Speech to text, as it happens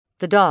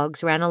The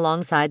dogs ran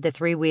alongside the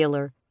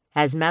three-wheeler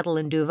as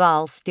Madeline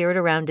Duval steered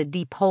around a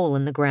deep hole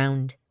in the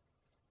ground.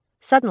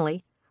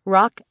 Suddenly,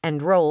 Rock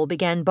and Roll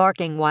began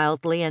barking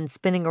wildly and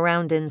spinning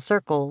around in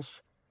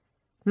circles.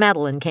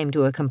 Madeline came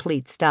to a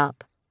complete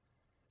stop.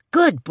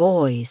 "Good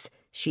boys,"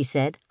 she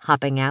said,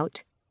 hopping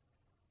out.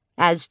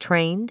 As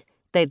trained,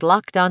 they'd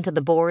locked onto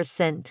the boar's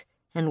scent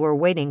and were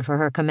waiting for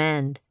her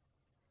command.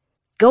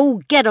 "Go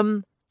get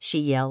 'em," she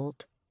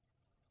yelled.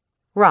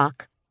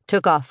 Rock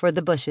took off for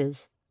the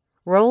bushes.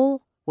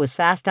 Roll was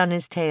fast on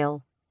his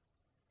tail.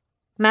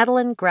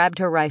 Madeline grabbed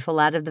her rifle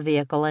out of the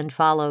vehicle and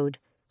followed,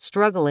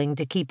 struggling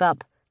to keep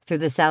up through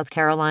the South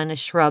Carolina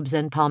shrubs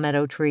and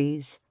palmetto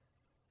trees.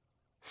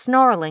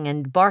 Snarling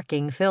and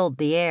barking filled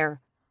the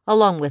air,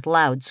 along with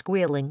loud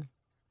squealing.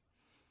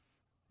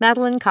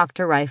 Madeline cocked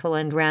her rifle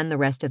and ran the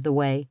rest of the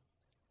way.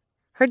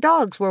 Her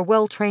dogs were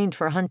well trained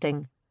for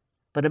hunting,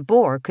 but a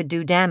boar could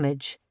do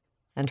damage,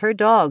 and her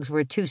dogs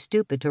were too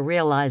stupid to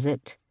realize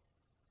it.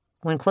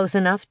 When close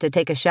enough to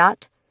take a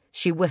shot,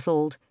 she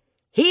whistled,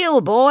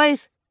 "Heel,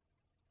 boys!"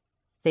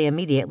 They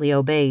immediately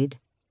obeyed.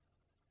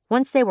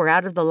 Once they were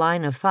out of the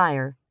line of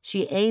fire,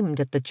 she aimed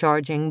at the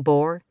charging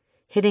boar,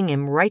 hitting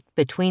him right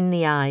between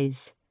the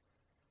eyes.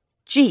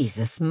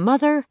 "Jesus,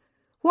 Mother!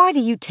 Why do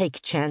you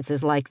take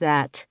chances like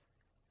that?"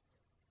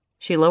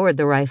 She lowered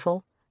the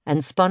rifle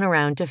and spun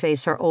around to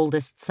face her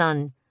oldest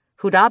son,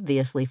 who'd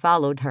obviously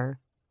followed her.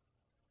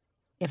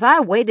 "If I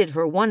waited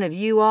for one of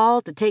you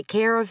all to take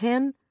care of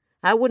him,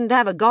 I wouldn't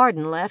have a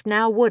garden left,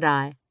 now would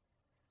I?"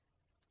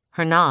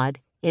 Her nod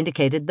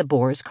indicated the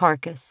boar's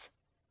carcass.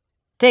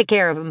 "Take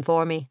care of him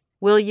for me,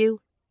 will you?"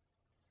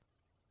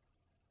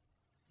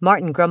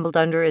 Martin grumbled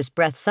under his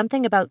breath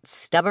something about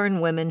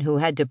stubborn women who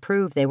had to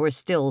prove they were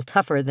still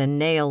tougher than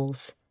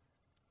nails.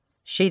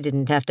 She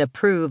didn't have to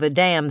prove a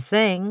damn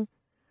thing.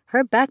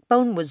 Her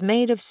backbone was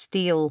made of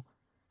steel,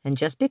 and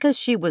just because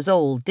she was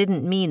old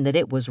didn't mean that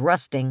it was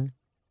rusting.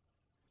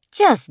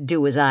 "Just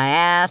do as I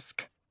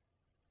ask."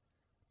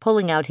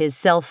 Pulling out his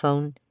cell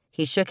phone,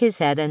 he shook his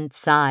head and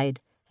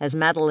sighed as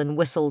Madeline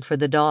whistled for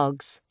the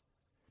dogs.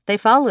 They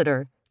followed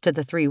her to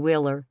the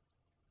three-wheeler.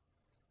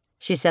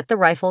 She set the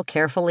rifle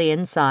carefully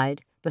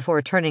inside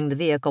before turning the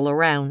vehicle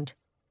around.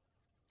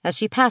 As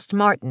she passed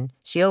Martin,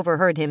 she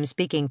overheard him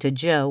speaking to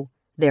Joe,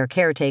 their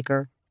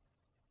caretaker.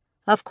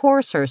 Of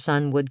course her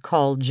son would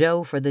call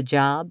Joe for the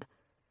job.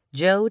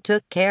 Joe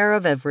took care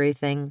of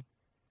everything.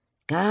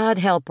 God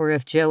help her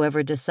if Joe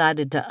ever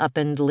decided to up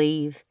and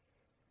leave.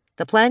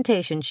 The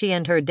plantation she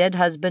and her dead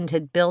husband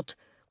had built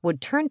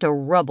would turn to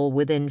rubble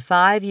within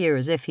 5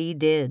 years if he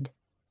did.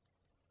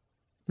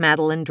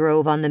 Madeline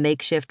drove on the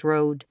makeshift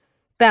road,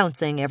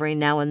 bouncing every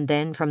now and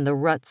then from the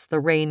ruts the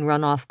rain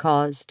runoff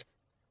caused.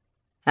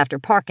 After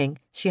parking,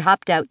 she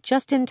hopped out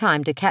just in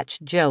time to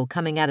catch Joe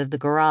coming out of the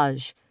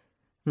garage,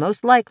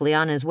 most likely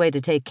on his way to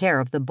take care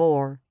of the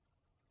boar.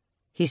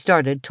 He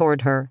started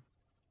toward her.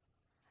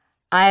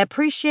 "I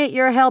appreciate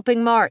your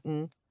helping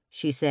Martin,"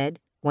 she said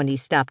when he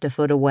stopped a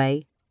foot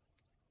away.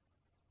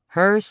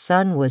 Her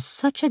son was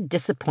such a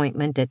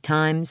disappointment at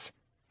times.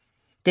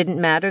 Didn't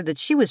matter that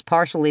she was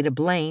partially to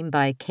blame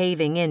by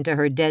caving into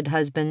her dead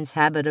husband's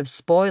habit of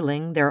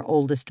spoiling their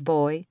oldest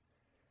boy.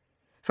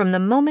 From the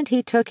moment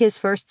he took his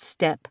first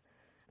step,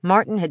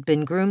 Martin had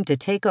been groomed to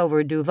take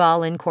over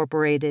Duval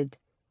Incorporated.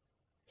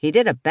 He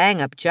did a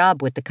bang-up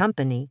job with the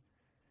company,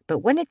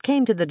 but when it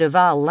came to the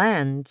Duval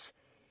lands,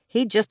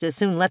 he'd just as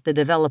soon let the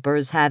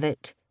developers have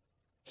it.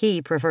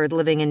 He preferred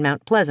living in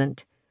Mount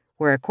Pleasant,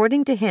 where,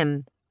 according to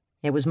him,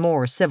 it was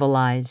more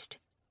civilized.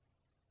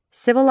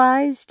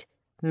 Civilized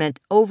meant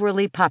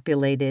overly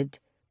populated,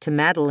 to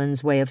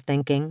Madeline's way of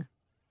thinking.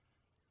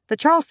 The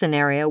Charleston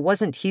area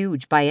wasn't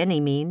huge by any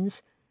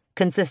means,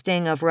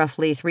 consisting of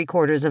roughly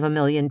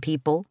 750,000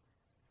 people.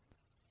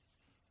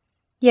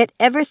 Yet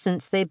ever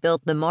since they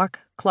built the Mark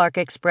Clark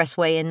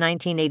Expressway in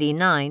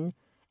 1989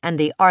 and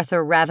the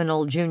Arthur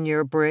Ravenel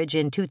Jr. Bridge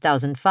in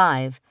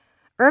 2005,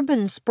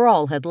 urban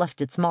sprawl had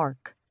left its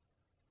mark.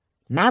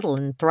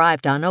 Madeline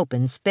thrived on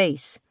open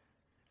space.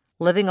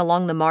 Living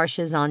along the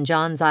marshes on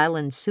John's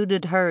Island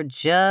suited her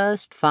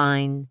just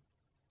fine.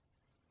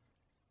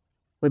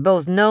 "We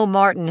both know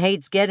Martin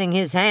hates getting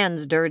his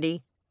hands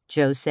dirty,"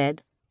 Joe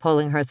said,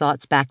 pulling her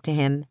thoughts back to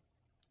him.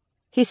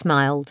 He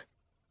smiled.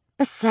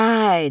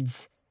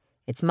 "Besides,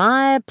 it's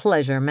my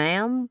pleasure,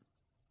 ma'am."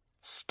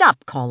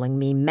 "Stop calling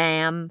me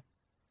ma'am."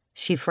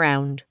 She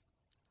frowned.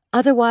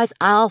 "Otherwise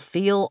I'll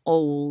feel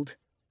old."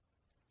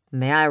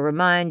 "May I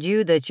remind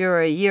you that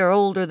you're a year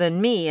older than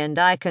me, and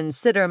I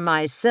consider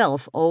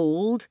myself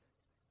old."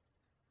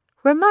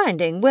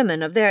 "Reminding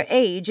women of their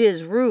age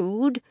is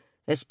rude,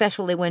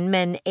 especially when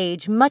men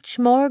age much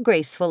more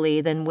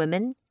gracefully than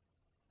women."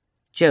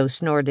 Joe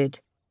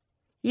snorted.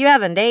 "You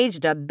haven't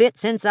aged a bit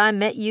since I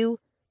met you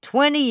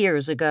 20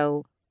 years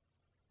ago."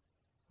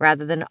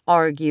 Rather than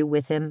argue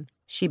with him,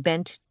 she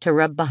bent to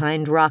rub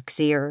behind Rock's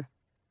ear.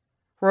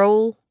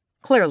 Roll,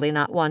 clearly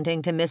not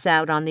wanting to miss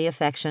out on the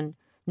affection,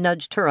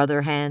 nudged her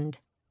other hand.